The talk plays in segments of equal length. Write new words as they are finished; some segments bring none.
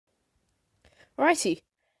Alrighty.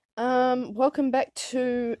 Welcome back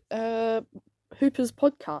to Hooper's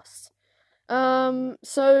podcast.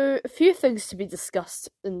 So a few things to be discussed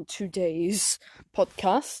in today's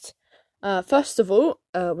podcast. First of all,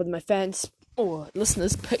 one of my fans or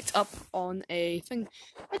listeners picked up on a thing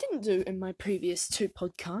I didn't do in my previous two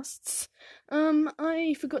podcasts.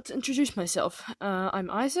 I forgot to introduce myself. I'm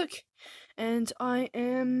Isaac, and I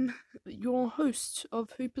am your host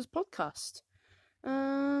of Hooper's podcast.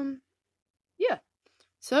 Yeah.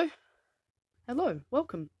 So, hello,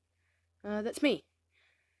 welcome. That's me.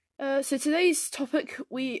 So today's topic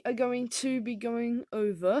we are going to be going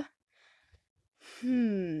over.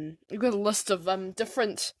 I've got a list of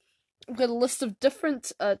different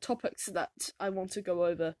topics that I want to go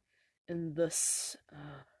over in this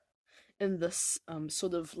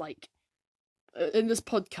sort of like in this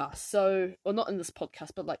podcast. So, or not in this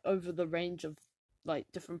podcast, but like over the range of like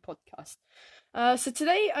different podcasts. So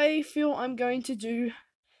today I feel I'm going to do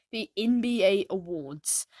the NBA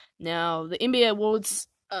Awards. Now, the NBA Awards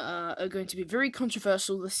are going to be very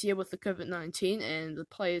controversial this year with the COVID-19 and the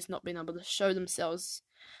players not being able to show themselves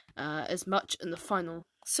as much in the final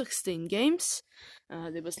 16 games.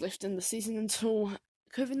 There was left in the season until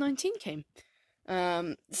COVID-19 came.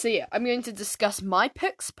 So yeah, I'm going to discuss my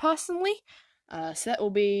picks personally. So that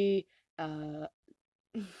will be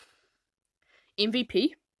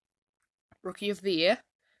MVP, Rookie of the Year,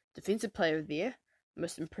 Defensive Player of the Year,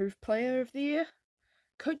 Most Improved Player of the Year,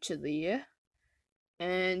 Coach of the Year,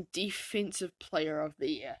 and Defensive Player of the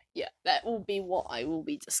Year. Yeah, that will be what I will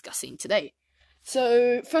be discussing today.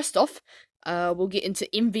 So, first off, we'll get into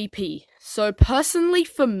MVP. So, personally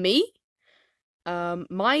for me,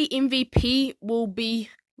 my MVP will be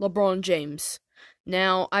LeBron James.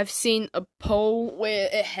 Now, I've seen a poll where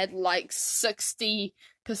it had like 60%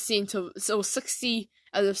 of, so 60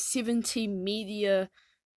 out of 70 media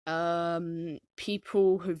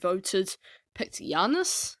people who voted picked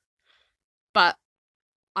Giannis, but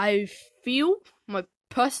I feel, my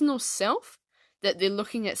personal self, that they're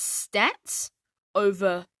looking at stats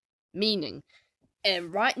over meaning.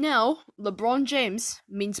 And right now, LeBron James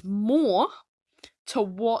means more to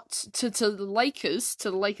the Lakers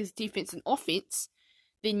defense and offense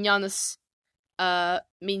than Giannis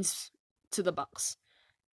means to the Bucks.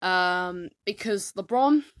 Because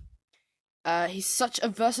LeBron, he's such a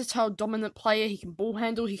versatile, dominant player. He can ball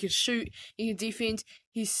handle, he can shoot, he can defend.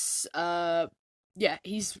 He's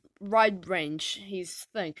wide range. He's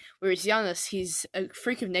thing. Whereas Giannis, he's a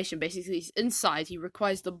freak of nature. Basically, he's inside. He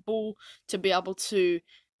requires the ball to be able to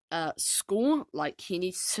score. Like, he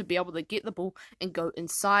needs to be able to get the ball and go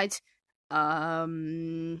inside.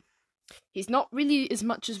 He's not really as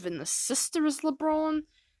much of an assister as LeBron.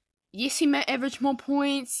 Yes, he might average more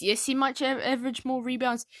points. Yes, he might average more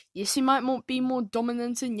rebounds. Yes, he might be more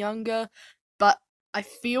dominant and younger. But I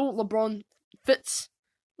feel LeBron fits.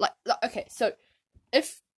 Okay, so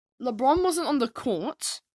if LeBron wasn't on the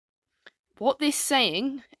court, what they're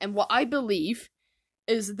saying, and what I believe,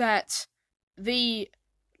 is that the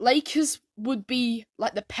Lakers would be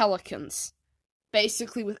like the Pelicans.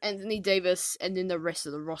 Basically, with Anthony Davis and then the rest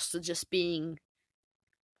of the roster just being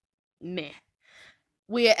meh.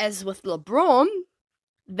 Whereas with LeBron,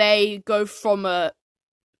 they go from a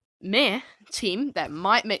meh team that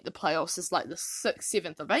might make the playoffs as like the 6th,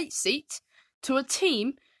 7th, or 8th seat to a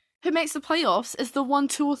team who makes the playoffs as the 1,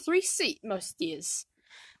 2, or 3 seat most years.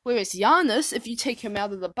 Whereas Giannis, if you take him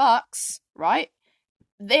out of the Bucks, right,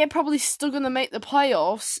 they're probably still going to make the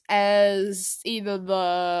playoffs as either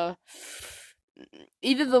the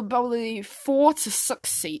probably 4 to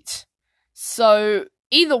 6 seat. So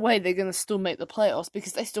either way, they're going to still make the playoffs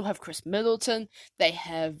because they still have Chris Middleton. They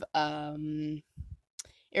have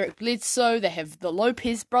Eric Bledsoe. They have the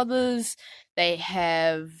Lopez brothers. They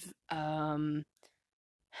have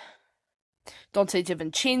Dante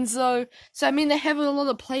DiVincenzo. So, I mean, they have a lot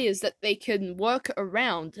of players that they can work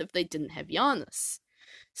around if they didn't have Giannis.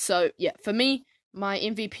 So, yeah, for me, my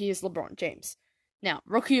MVP is LeBron James. Now,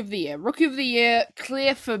 Rookie of the Year. Rookie of the Year,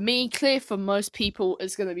 clear for me, clear for most people,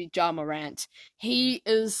 is going to be Ja Morant. He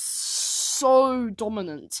is so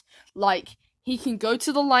dominant. Like, he can go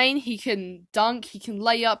to the lane, he can dunk, he can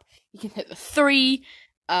lay up, he can hit the 3.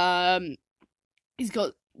 He's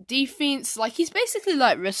got defense. Like, he's basically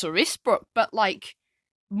like Russell Westbrook, but like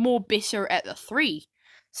more better at the 3.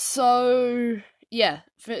 So yeah,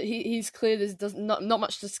 he's clear. There's not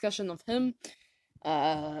much discussion of him.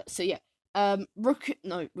 So yeah.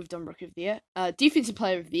 We've done Rookie of the Year. Defensive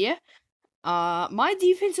Player of the Year. My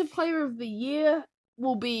Defensive Player of the Year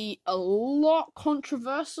will be a lot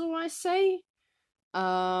controversial, I say.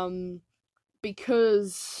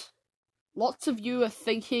 Because lots of you are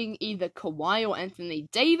thinking either Kawhi or Anthony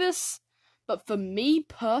Davis, but for me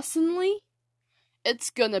personally, it's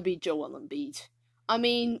gonna be Joel Embiid. I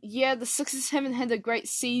mean, yeah, the Sixers haven't had a great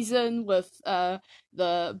season with the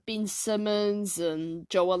Ben Simmons and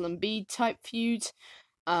Joel Embiid type feud.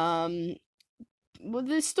 Um, well,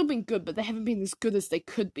 they've still been good, but they haven't been as good as they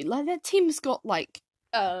could be. Like that team's got like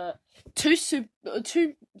two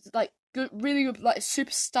like good, really good like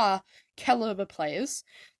superstar caliber players.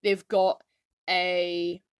 They've got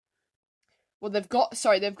a they've got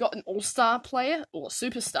an all-star player or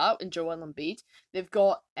superstar in Joel Embiid. They've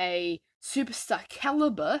got a superstar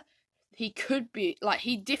caliber. He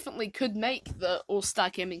definitely could make the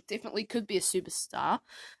all-star game. He definitely could be a superstar.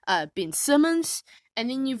 Ben Simmons,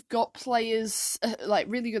 and then you've got players like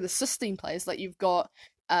really good assisting players. Like you've got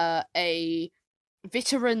a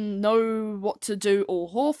veteran know what to do,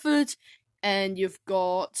 Al Horford, and you've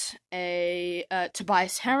got a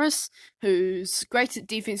Tobias Harris, who's great at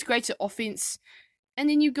defense, great at offense, and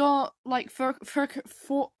then you got like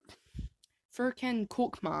Furkan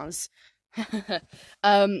Korkmaz.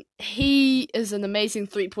 He is an amazing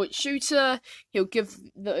 3-point shooter. He'll give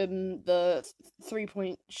the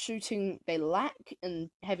 3-point shooting they lack in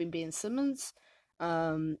having Ben Simmons.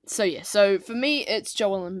 So for me, it's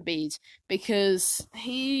Joel Embiid because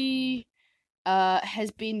he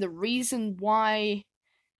has been the reason why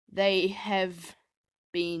they have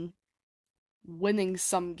been winning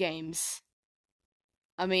some games.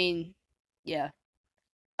 I mean, yeah.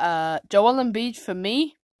 Joel Embiid for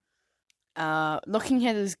me, looking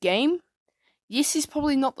at his game, yes, he's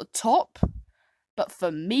probably not the top, but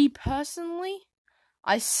for me personally,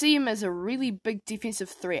 I see him as a really big defensive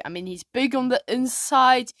threat. I mean, he's big on the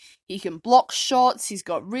inside, he can block shots, he's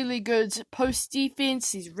got really good post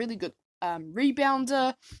defense, he's really good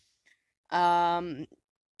rebounder, and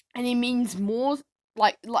he means more,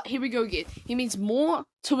 like here we go again, he means more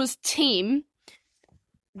to his team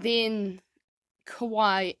than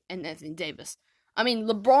Kawhi and Anthony Davis. I mean,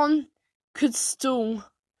 LeBron could still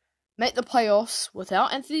make the playoffs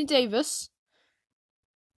without Anthony Davis,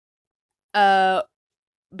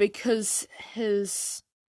 because his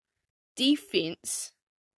defense.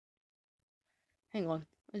 Hang on,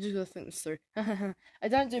 I just gotta think this through. I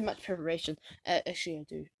don't do much preparation. Actually, I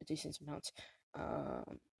do a decent amount.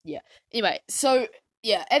 Yeah. Anyway, so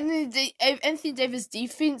yeah, Anthony Davis'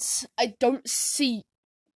 defense, I don't see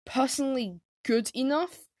personally good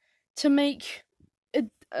enough to make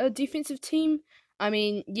a defensive team. I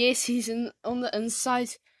mean, yes, he's on the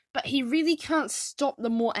inside, but he really can't stop the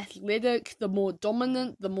more athletic, the more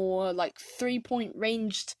dominant, the more like 3-point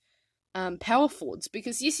ranged power forwards.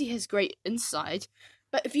 Because yes, he has great inside,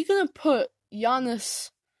 but if you're gonna put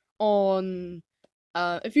Giannis on,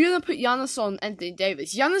 Anthony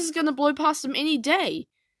Davis, Giannis is gonna blow past him any day,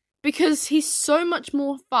 because he's so much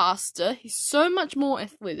more faster, he's so much more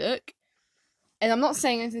athletic. And I'm not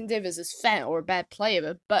saying Anthony Davis is fat or a bad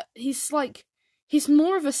player, but he's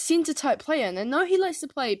more of a center type player. And I know he likes to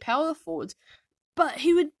play power forward, but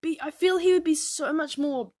I feel he would be so much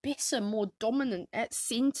more better, more dominant at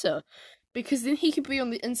center, because then he could be on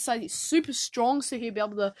the inside. He's super strong, so he'll be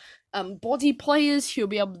able to body players. He'll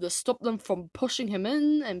be able to stop them from pushing him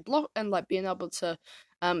in and block, and like being able to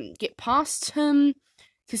get past him,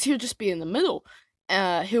 because he'll just be in the middle.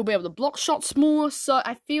 He'll be able to block shots more, so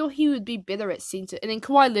I feel he would be better at center. And then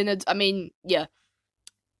Kawhi Leonard, I mean, yeah.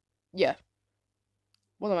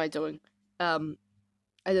 What am I doing? I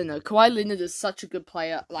don't know. Kawhi Leonard is such a good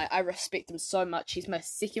player. Like, I respect him so much. He's my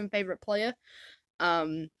second favorite player.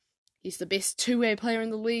 He's the best two-way player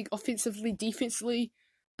in the league, offensively, defensively.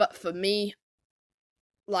 But for me,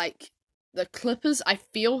 like, the Clippers, I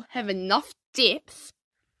feel, have enough depth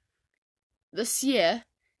this year.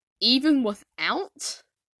 Even without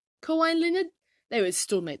Kawhi Leonard, they would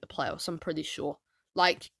still make the playoffs, I'm pretty sure.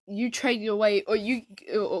 Like, you trade your way, or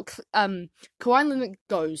Kawhi Leonard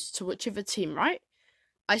goes to whichever team, right?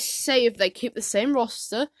 I say if they keep the same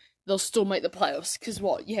roster, they'll still make the playoffs. Because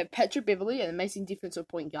what? You have Patrick Beverley, an amazing defensive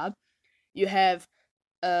point guard. You have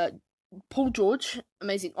Paul George,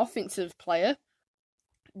 amazing offensive player.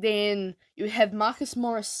 Then you have Marcus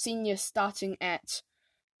Morris Sr. starting at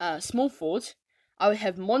small forward. I would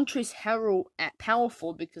have Montrezl Harrell at power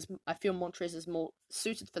forward, because I feel Montrezl is more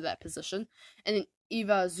suited for that position. And then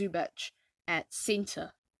Ivica Zubac at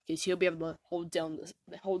center, because he'll be able to hold down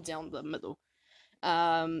the middle.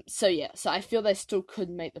 So I feel they still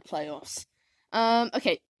could make the playoffs.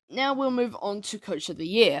 Okay, now we'll move on to Coach of the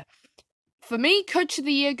Year. For me, Coach of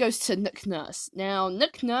the Year goes to Nick Nurse. Now,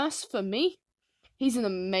 Nick Nurse, for me, he's an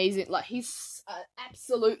amazing, he's an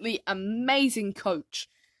absolutely amazing coach.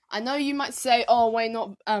 I know you might say, oh, why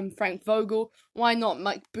not Frank Vogel? Why not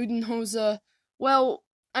Mike Budenholzer? Well,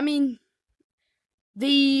 I mean,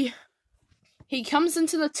 he comes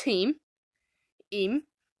into the team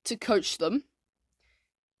to coach them.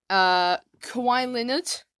 Kawhi Leonard.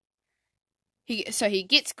 He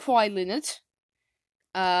gets Kawhi Leonard.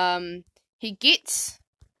 He gets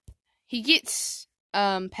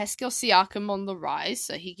Pascal Siakam on the rise,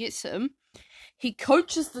 so he gets him. He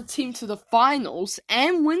coaches the team to the finals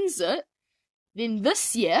and wins it. Then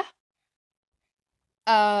this year,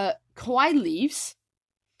 Kawhi leaves.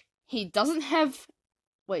 He doesn't have.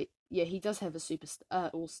 Wait, yeah, he does have a superstar,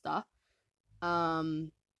 all-star.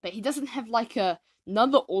 But he doesn't have like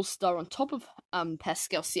another all-star on top of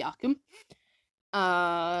Pascal Siakam.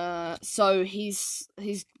 So he's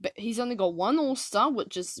only got one all-star,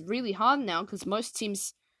 which is really hard now because most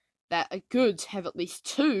teams that are good have at least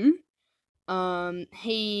two.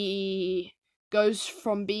 He goes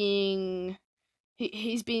from being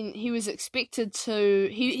he was expected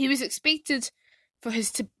for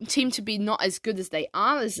his team to be not as good as they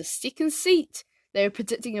are as a second seat. They're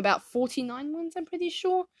predicting about 49 wins, I'm pretty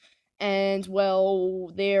sure. And,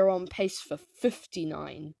 well, they're on pace for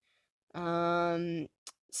 59. Predictors,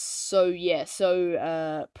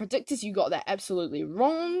 you got that absolutely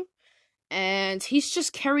wrong. And he's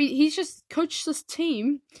just coached this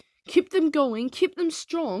team, kept them going, kept them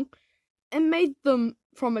strong, and made them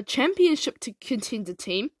from a championship contender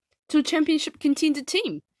team to a championship contender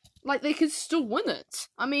team. Like, they could still win it.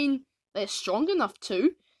 I mean, they're strong enough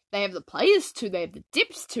to. They have the players to. They have the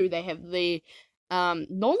depth to. They have the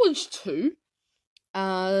knowledge to.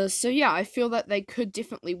 So yeah, I feel that they could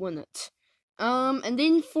definitely win it. And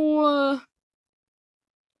then for...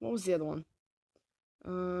 What was the other one?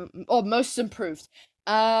 Most improved.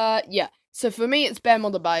 Yeah. So for me, it's Bam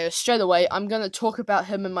Adebayo. Straight away, I'm going to talk about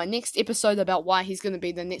him in my next episode about why he's going to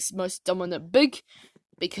be the next most dominant big.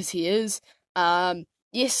 Because he is.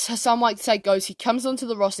 Yes, some like to say goes, he comes onto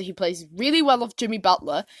the roster, he plays really well off Jimmy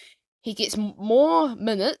Butler, he gets more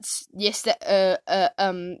minutes, yes, that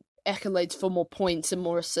accolades for more points and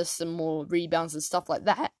more assists and more rebounds and stuff like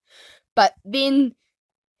that, but then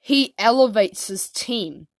he elevates his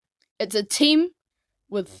team. It's a team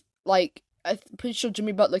with, like, I'm pretty sure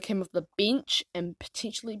Jimmy Butler came off the bench, and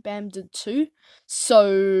potentially Bam did too,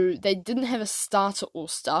 so they didn't have a starter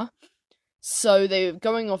all-star. So they're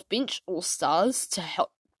going off bench all-stars to help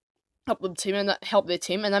them team and help their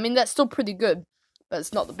team. And I mean, that's still pretty good, but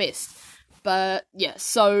it's not the best. But yeah,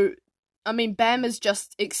 so I mean, Bam has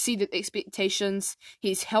just exceeded expectations.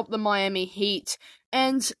 He's helped the Miami Heat,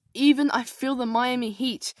 and even I feel the Miami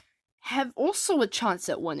Heat have also a chance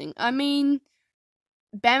at winning. I mean,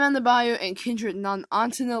 Bam Adebayo and Kendrick Nunn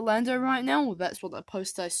aren't in Orlando right now. Well, that's what the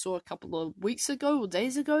post I saw a couple of weeks ago or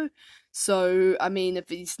days ago. So, I mean, if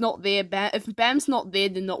he's not there, if Bam's not there,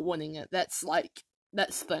 they're not winning it. That's the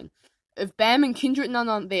thing. If Bam and Kendrick Nunn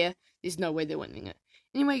aren't there, there's no way they're winning it.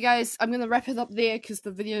 Anyway, guys, I'm gonna wrap it up there because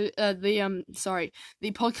the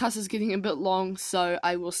podcast is getting a bit long. So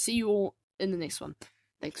I will see you all in the next one.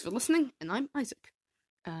 Thanks for listening, and I'm Isaac,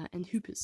 and Hoopers.